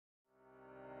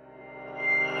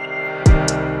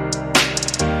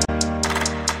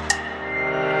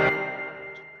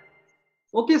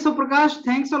Okay, so Prakash,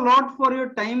 thanks a lot for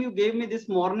your time you gave me this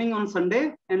morning on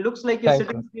Sunday, and looks like you're Thanks,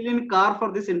 sitting sir. still in car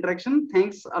for this interaction.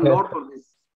 Thanks a Yes. lot for this.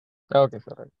 Okay,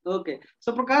 sir. Okay,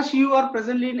 so Prakash, you are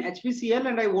presently in HPCL,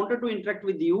 and I wanted to interact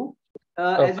with you.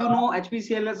 As Okay. you know,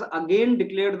 HPCL has again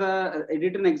declared the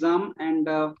written exam, and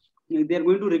they are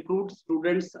going to recruit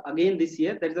students again this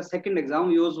year. That is the second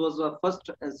exam. Yours was the first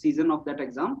season of that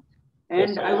exam, Yes,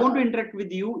 and sir. I want to interact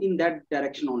with you in that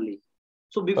direction only.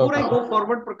 So before I Okay, go sir.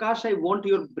 forward, Prakash, I want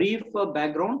your brief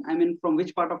background. I mean, from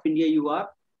which part of India you are,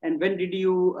 and when did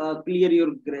you clear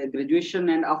your graduation,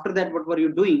 and after that, what were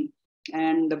you doing?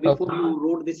 And before Okay. you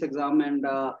wrote this exam, and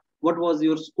what was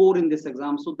your score in this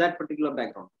exam? So that particular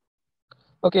background.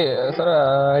 Okay, sir.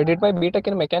 I did my BTech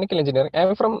in mechanical engineering. I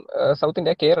am from South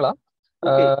India, Kerala,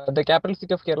 Okay, the capital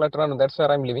city of Kerala, Trivandrum. That's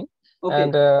where I'm living. okay.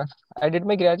 And I did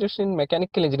my graduation in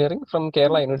mechanical engineering from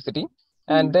Kerala Mm, University.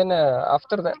 And mm, then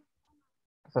after that,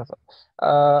 so, so,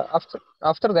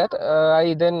 after that,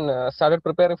 I then started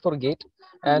preparing for GATE.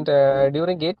 mm. And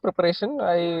during GATE preparation,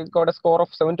 I got a score of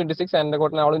 726 and I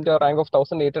got an all India rank of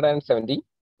 1870.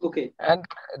 Okay. And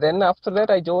then after that,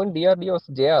 I joined DRDO's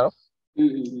JRF Mm,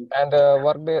 mm, mm. and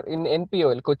worked there in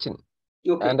NPOL, Cochin.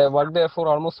 Okay. And I worked there for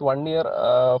almost 1 year,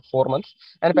 4 months.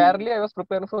 And Mm. parallelly, I was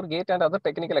preparing for GATE and other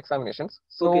technical examinations.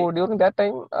 Okay. So during that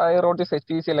time, I wrote this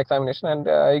HPCL examination and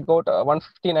I got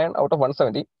 159 out of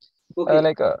 170. Okay.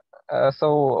 Like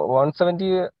so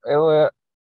 170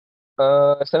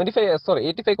 75 sorry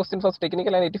 85 questions was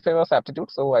technical and 85 was aptitude,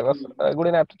 so I was Mm. good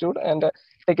in aptitude. And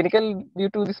technical, due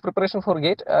to this preparation for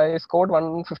GATE, I scored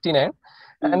 159.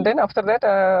 And Mm. then after that,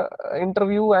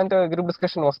 interview and group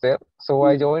discussion was there, so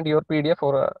I Mm. joined YourPedia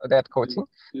for that Mm. coaching.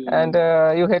 And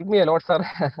Mm. you helped me a lot, sir.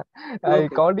 I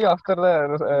Okay. called you after the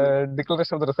Mm.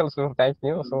 declaration of the results to thank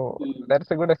you, so Mm. that's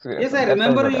a good experience, Yes, sir. I That's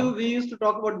how I remember got you. We used to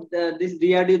talk about this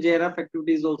DRDO JRF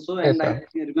activities also, yes, and I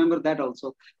sir. remember that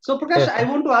also. So, Prakash, Yes, I sir.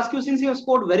 want to ask you, since you have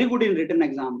scored very good in written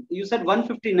exam, you said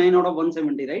 159 out of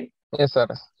 170, right? Yes, sir.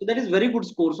 So that is very good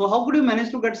score. So how could you manage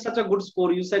to get such a good score?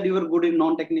 You said you were good in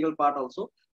non-technical part also.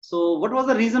 So what was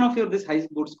the reason of your this high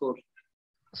good score?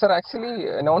 Sir, actually,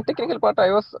 non-technical part, I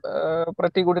was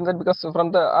pretty good in that because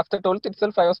from the after 12th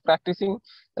itself, I was practicing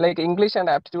like English and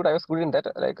aptitude. I was good in that.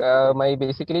 Like Okay. my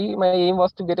basically my aim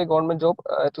was to get a government job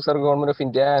to serve government of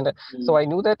India, and so Mm, I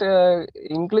knew that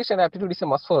English and aptitude is a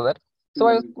must for that. So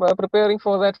I was mm, preparing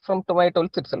for that from to my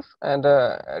 12th itself. And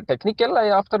technical, I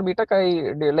after BTech, I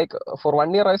did, like for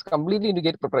 1 year I was completely into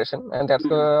gate preparation, and that's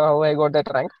mm, how I got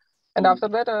that rank. And mm. after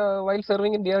that, while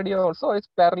serving in DRDO also, I was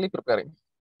parallelly preparing.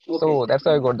 Okay. So that's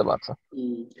how I got the marks.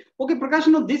 Mm. Okay, Prakash,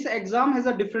 you know, this exam has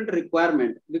a different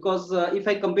requirement because if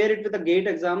I compare it with the GATE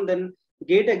exam, then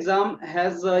GATE exam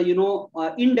has,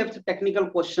 in-depth technical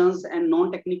questions and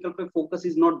non-technical focus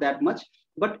is not that much.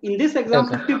 But in this exam,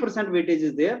 Yes, sir. 50% weightage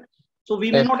is there. So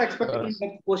we may Yes, not expect sir.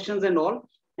 in-depth questions and all.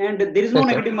 And there is no Yes,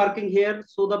 sir. negative marking here.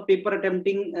 So the paper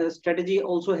attempting strategy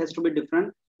also has to be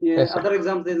different. Yes, sir. Other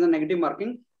exams, there is a negative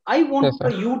marking. I Yes, want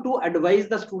sir. you to advise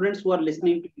the students who are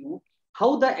listening to you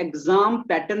how the exam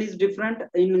pattern is different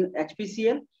in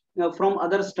HPCL from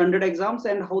other standard exams,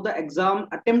 and how the exam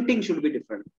attempting should be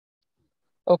different.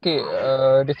 Okay.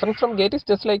 Different from gate is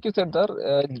just like you said there.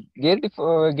 Gate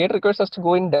requires us to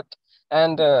go in depth,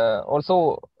 and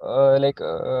also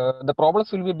the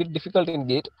problems will be a bit difficult in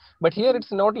gate. But here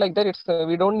it's not like that. It's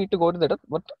we don't need to go to the depth,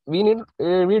 but we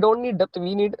don't need depth.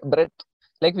 We need breadth.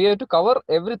 Like we have to cover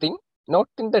everything, not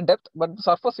in the depth, but the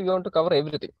surface we want to cover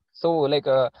everything. So like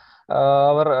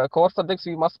our core subjects,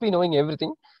 we must be knowing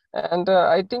everything. And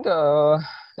I think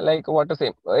like what to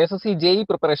say, SSC JE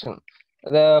preparation.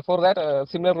 For that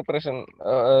similar preparation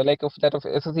like of that of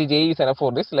SSC JE is enough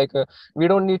for this. Like we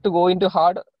don't need to go into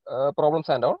hard problems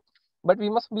and all, but we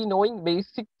must be knowing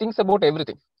basic things about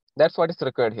everything. That's what is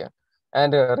required here.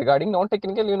 And regarding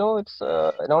non-technical, it's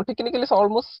non-technical is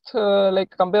almost like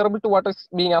comparable to what is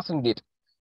being asked in GATE.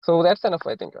 So that's enough,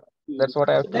 I think. Mm. That's what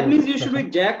I So have that to means you should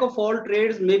mention. be jack of all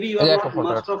trades. Maybe you are Jack not of all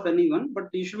master trades. of anyone, but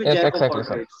you should be Yes, jack of all exactly,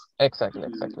 sir. trades. Exactly, Mm.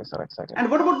 exactly, sir. Exactly.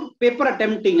 And what about paper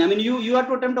attempting? I mean, you have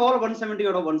to attempt all 170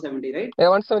 out of 170, right? Yeah,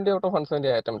 170 out of 170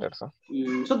 I attempted, sir.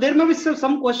 Mm. So there may be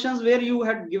some questions where you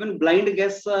had given blind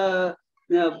guess,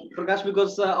 Prakash,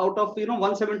 because out of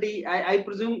 170, I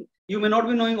presume you may not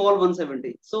be knowing all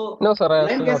 170. So No, sir, I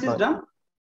blind still guess not is know. done.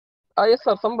 Yes,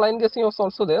 sir. Some blind guessing was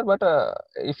also there, but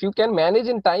if you can manage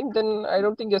in time, then I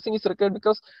don't think guessing is required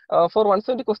because for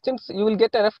 170 questions, you will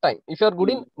get enough time. If you are good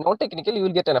in Mm. non-technical, you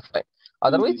will get enough time.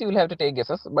 Otherwise, Mm. you will have to take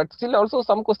guesses. But still, also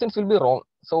some questions will be wrong.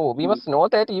 So we Mm. must know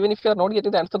that even if you are not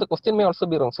getting the answer, the question may also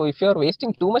be wrong. So if you are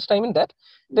wasting too much time in that,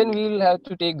 then Mm. we will have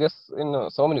to take guess in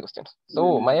so many questions. So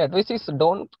Mm. my advice is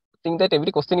don't think that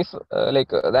every question is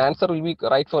the answer will be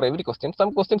right for every question.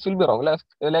 Some questions will be wrong.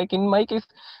 Like in my case,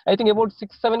 I think about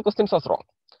 6-7 questions was wrong.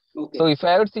 Okay. So if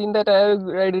I had seen that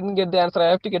I didn't get the answer,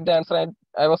 I have to get the answer, and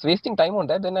I was wasting time on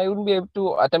that, then I wouldn't be able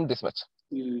to attempt this much.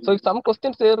 So if some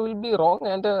questions there will be wrong,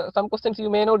 and some questions you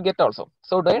may not get also.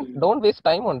 So don't waste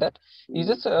time on that. You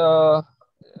just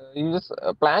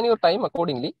plan your time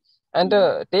accordingly, and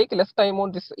take less time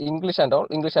on this English and all,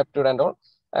 English aptitude and all.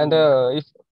 And if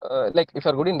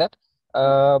you're good in that,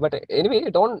 but anyway,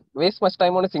 don't waste much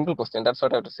time on a single question. That's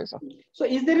what I have to say. So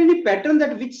is there any pattern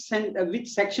that which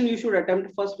section you should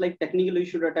attempt first, like technical you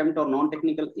should attempt or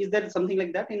non-technical? Is there something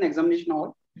like that in examination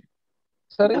hall?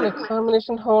 Sir, in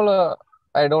examination hall,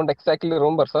 I don't exactly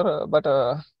remember, sir, but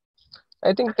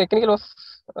I think technical was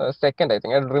second. I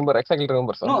think I don't exactly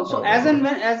remember, sir. No, so as and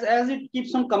when as it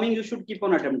keeps on coming, you should keep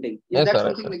on attempting. Is yes, that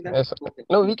sir, something like that? Yes, sir. Okay.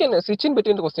 No, we can switch in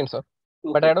between the questions, sir.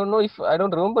 Okay. But I don't know if I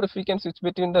don't remember if we can switch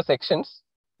between the sections.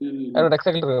 I don't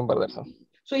exactly remember that, sir.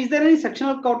 So is there any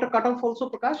sectional cutoff also,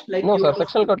 Prakash? Like no, sir.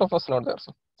 Sectional cutoff was not there,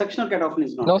 sir. Sectional cutoff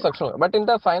is not. No there. sectional. But in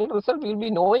the final result, we'll be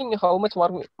knowing how much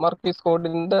mark we scored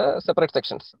in the separate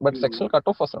sections. But sectional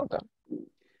cutoff was not there.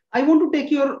 I want to take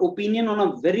your opinion on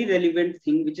a very relevant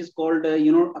thing, which is called,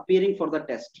 appearing for the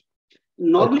test.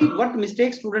 Normally, what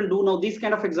mistakes students do now, these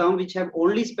kind of exam, which have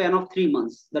only span of 3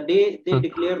 months, the day they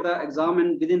declare the exam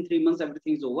and within 3 months,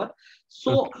 everything is over.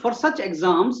 So for such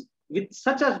exams, with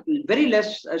such a very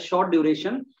less short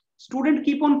duration, students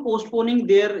keep on postponing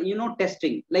their,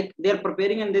 testing. Like they're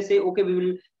preparing and they say, okay, we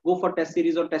will go for test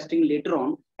series or testing later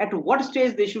on. At what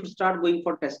stage they should start going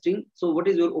for testing? So what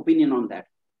is your opinion on that?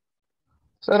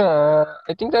 Sir,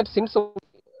 I think that since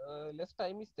less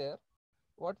time is there,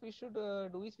 what we should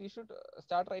do is we should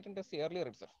start writing tests earlier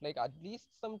itself. Like at least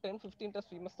some 10-15 tests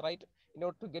we must write in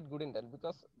order to get good in that.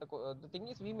 Because the thing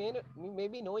is we may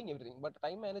be knowing everything, but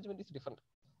time management is different.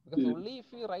 Because only if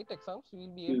we write exams, we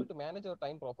will be able to manage our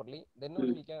time properly. Then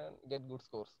only we can get good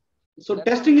scores. So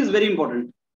testing is very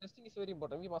important. Testing is very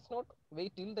important. We must not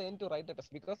wait till the end to write the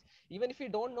test, because even if we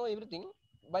don't know everything,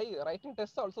 by writing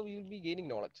tests also we will be gaining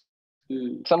knowledge.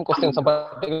 Some questions, some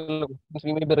particular questions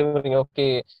we may be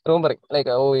remembering, like,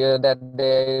 oh yeah, that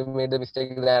day I made the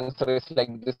mistake, the answer is like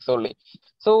this only.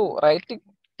 So writing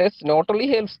tests not only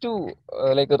helps to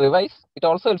revise, it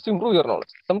also helps to improve your knowledge.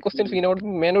 Some questions we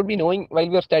may not be knowing while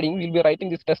we are studying, we'll be writing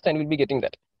this test and we'll be getting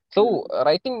that. So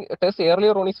writing a test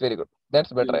earlier on is very good.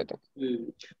 That's better, I think.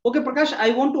 Okay, Prakash,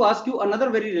 I want to ask you another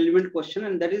very relevant question,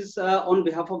 and that is on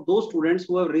behalf of those students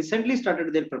who have recently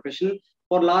started their preparation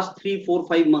for last 3, 4,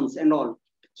 5 months and all.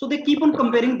 So they keep on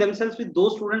comparing themselves with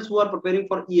those students who are preparing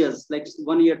for years, like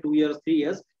 1 year, 2 years, 3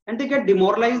 years, and they get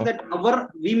demoralized that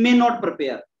we may not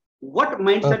prepare. What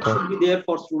mindset should be there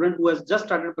for student who has just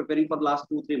started preparing for the last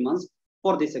 2-3 months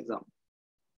for this exam?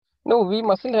 No, we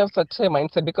mustn't have such a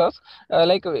mindset, because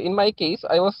in my case,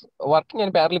 I was working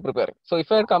and barely preparing. So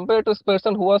if I had compared to this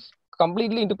person who was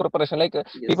completely into preparation,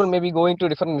 people may be going to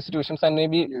different institutions and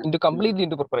maybe completely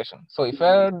into preparation. So if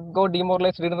I had go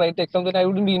demoralized, didn't write the exam, then I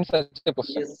wouldn't be in such a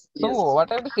position. So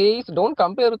what I have to say is, don't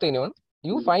compare with anyone.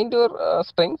 You find your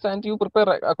strengths and you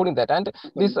prepare according to that. And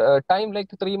this time, like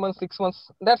 3 months, 6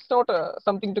 months, that's not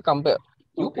something to compare.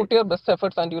 You put your best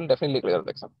efforts and you will definitely clear the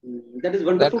exam. That is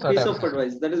wonderful piece of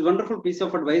advice. That is wonderful piece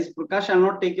of advice. Prakash, I'll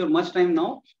not take your much time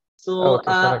now. So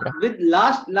with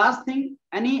last thing,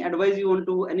 any advice you want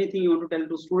to, anything you want to tell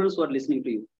to students who are listening to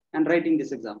you and writing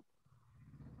this exam?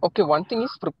 Okay, one thing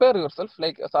is prepare yourself.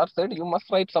 Like Sir said, you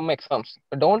must write some exams.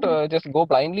 Don't just go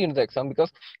blindly into the exam,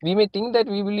 because we may think that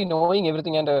we will be knowing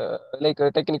everything and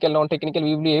technical, non-technical,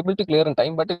 we will be able to clear in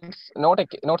time, but it's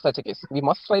not such a case. We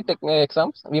must write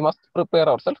exams. We must prepare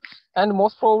ourselves, and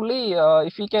most probably,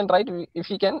 if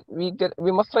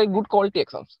we must write good quality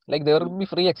exams. Like there will be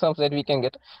free exams that we can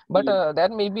get, but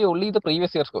that may be only the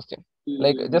previous year's question.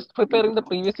 Like just preparing the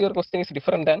previous year question is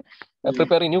different than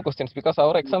preparing new questions, because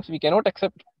our exams we cannot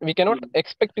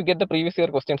expect to get the previous year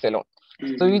questions alone.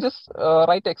 So we just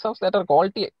write exams that are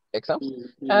quality exams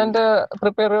and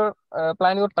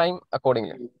plan your time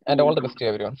accordingly. And all the best to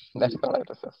everyone. That's all I have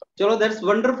to say. Chalo, that's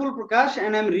wonderful, Prakash,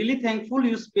 and I'm really thankful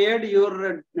you spared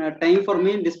your time for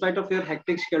me in despite of your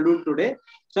hectic schedule today.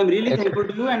 So I'm really thankful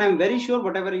to you, and I'm very sure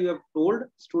whatever you have told,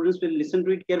 students will listen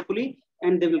to it carefully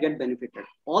and they will get benefited.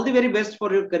 All the very best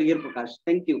for your career, Prakash.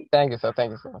 Thank you. Thank you, sir.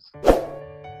 Thank you so much.